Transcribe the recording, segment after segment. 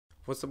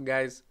What's up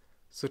guys?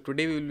 So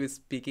today we will be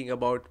speaking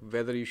about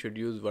whether you should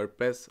use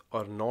WordPress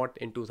or not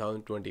in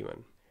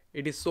 2021.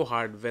 It is so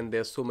hard when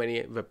there's so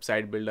many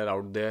website builder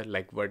out there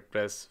like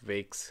WordPress,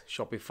 Wix,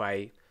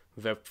 Shopify,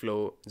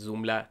 Webflow,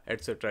 Joomla,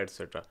 etc,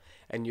 etc,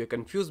 and you're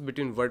confused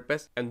between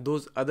WordPress and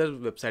those other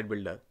website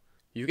builder.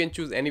 You can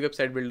choose any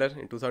website builder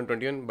in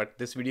 2021, but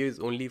this video is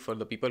only for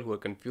the people who are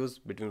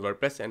confused between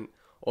WordPress and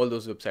all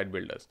those website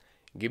builders.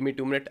 Give me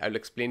 2 minutes, I'll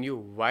explain you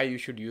why you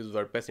should use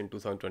WordPress in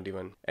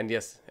 2021. And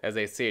yes, as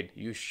I said,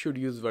 you should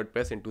use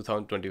WordPress in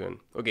 2021.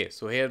 Okay,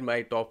 so here are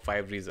my top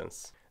 5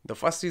 reasons. The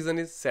first reason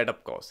is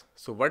setup cost.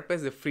 So WordPress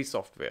is a free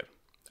software.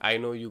 I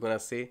know you're gonna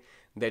say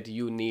that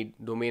you need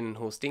domain and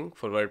hosting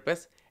for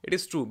WordPress. It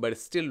is true, but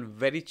it's still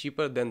very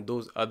cheaper than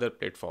those other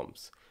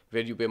platforms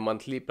where you pay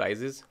monthly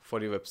prices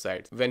for your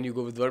website. When you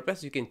go with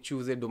WordPress, you can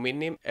choose a domain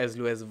name as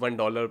low as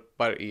 $1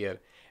 per year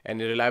and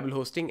a reliable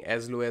hosting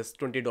as low as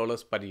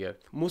 $20 per year.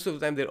 Most of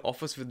the time there are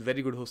offers with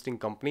very good hosting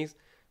companies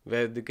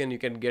where you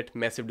can get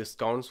massive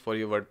discounts for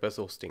your WordPress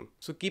hosting.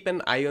 So keep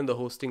an eye on the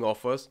hosting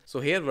offers.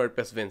 So here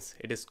WordPress wins.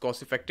 It is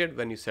cost effective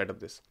when you set up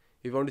this.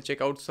 If you want to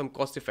check out some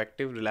cost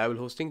effective reliable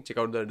hosting, check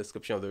out the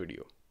description of the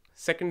video.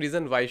 Second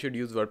reason why you should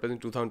use WordPress in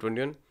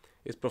 2021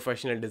 is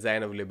professional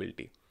design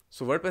availability.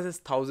 So WordPress has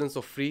thousands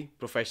of free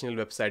professional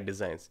website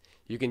designs.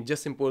 You can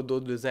just import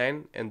those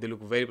designs and they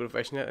look very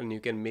professional, and you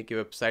can make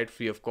your website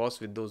free of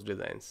cost with those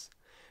designs.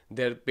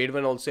 There are paid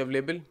one also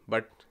available,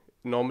 but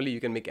normally you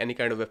can make any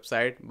kind of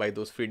website by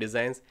those free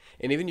designs,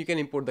 and even you can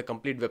import the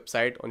complete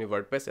website on your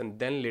WordPress, and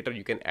then later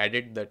you can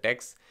edit the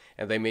text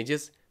and the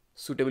images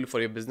suitable for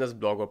your business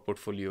blog or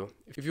portfolio.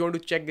 If you want to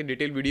check the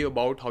detailed video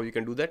about how you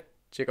can do that,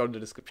 check out the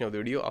description of the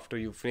video after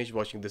you finish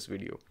watching this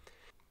video.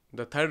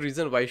 The third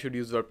reason why you should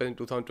use WordPress in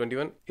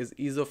 2021 is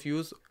ease of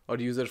use or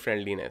user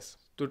friendliness.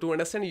 So to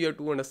understand, you have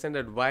to understand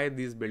that why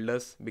these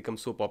builders become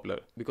so popular,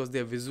 because they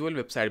are visual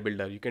website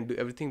builder. You can do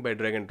everything by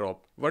drag and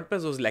drop.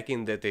 WordPress was lacking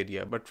in that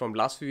area, but from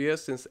last few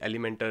years, since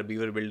Elementor,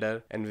 Beaver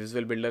Builder and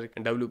Visual Builder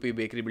and WP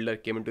Bakery Builder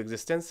came into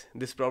existence,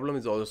 this problem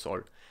is also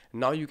solved.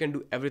 Now you can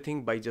do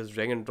everything by just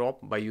drag and drop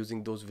by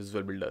using those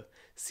visual builders.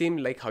 Same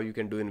like how you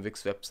can do in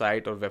Wix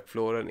website or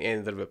Webflow or any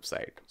other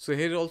website. So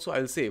here also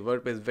I'll say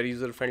WordPress is very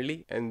user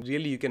friendly, and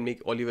really you can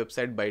make all your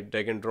website by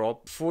drag and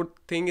drop. Fourth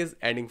thing is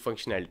adding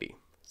functionality.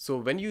 So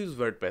when you use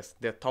WordPress,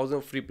 there are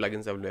thousands of free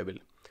plugins available.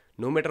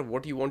 No matter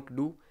what you want to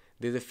do,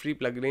 there's a free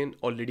plugin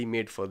already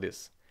made for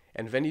this.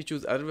 And when you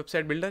choose other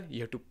website builder,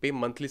 you have to pay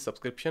monthly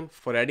subscription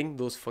for adding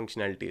those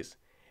functionalities.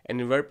 And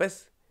in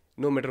WordPress,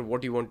 no matter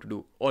what you want to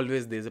do,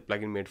 always there's a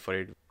plugin made for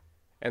it.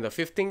 And the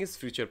fifth thing is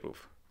future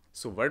proof.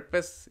 So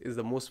WordPress is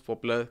the most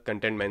popular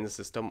content management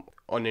system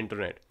on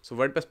internet. So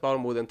WordPress power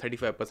more than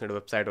 35%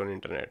 of website on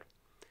internet.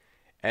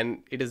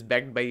 And it is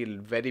backed by a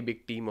very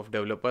big team of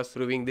developers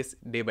proving this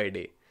day by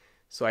day.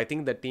 So I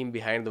think the team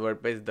behind the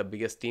WordPress is the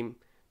biggest team.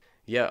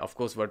 Yeah, of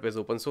course WordPress is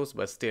open source,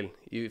 but still,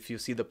 if you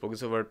see the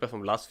progress of WordPress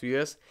from last few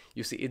years,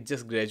 you see it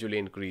just gradually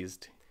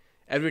increased.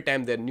 Every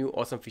time there are new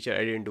awesome feature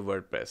added into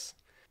WordPress.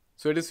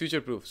 So it is future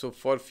proof. So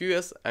for few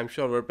years, I'm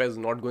sure WordPress is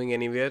not going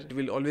anywhere. It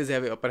will always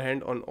have an upper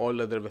hand on all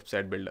other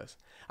website builders.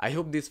 I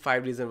hope these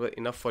 5 reasons were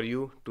enough for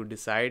you to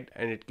decide,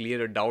 and it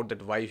cleared a doubt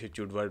that why you should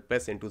choose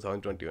WordPress in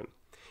 2021.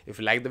 If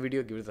you like the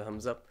video, give it a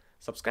thumbs up,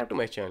 subscribe to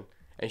my channel,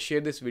 and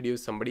share this video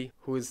with somebody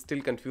who is still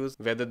confused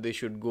whether they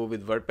should go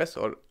with WordPress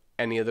or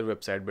any other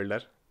website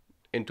builder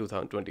in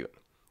 2021.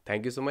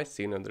 Thank you so much.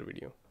 See you in another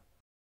video.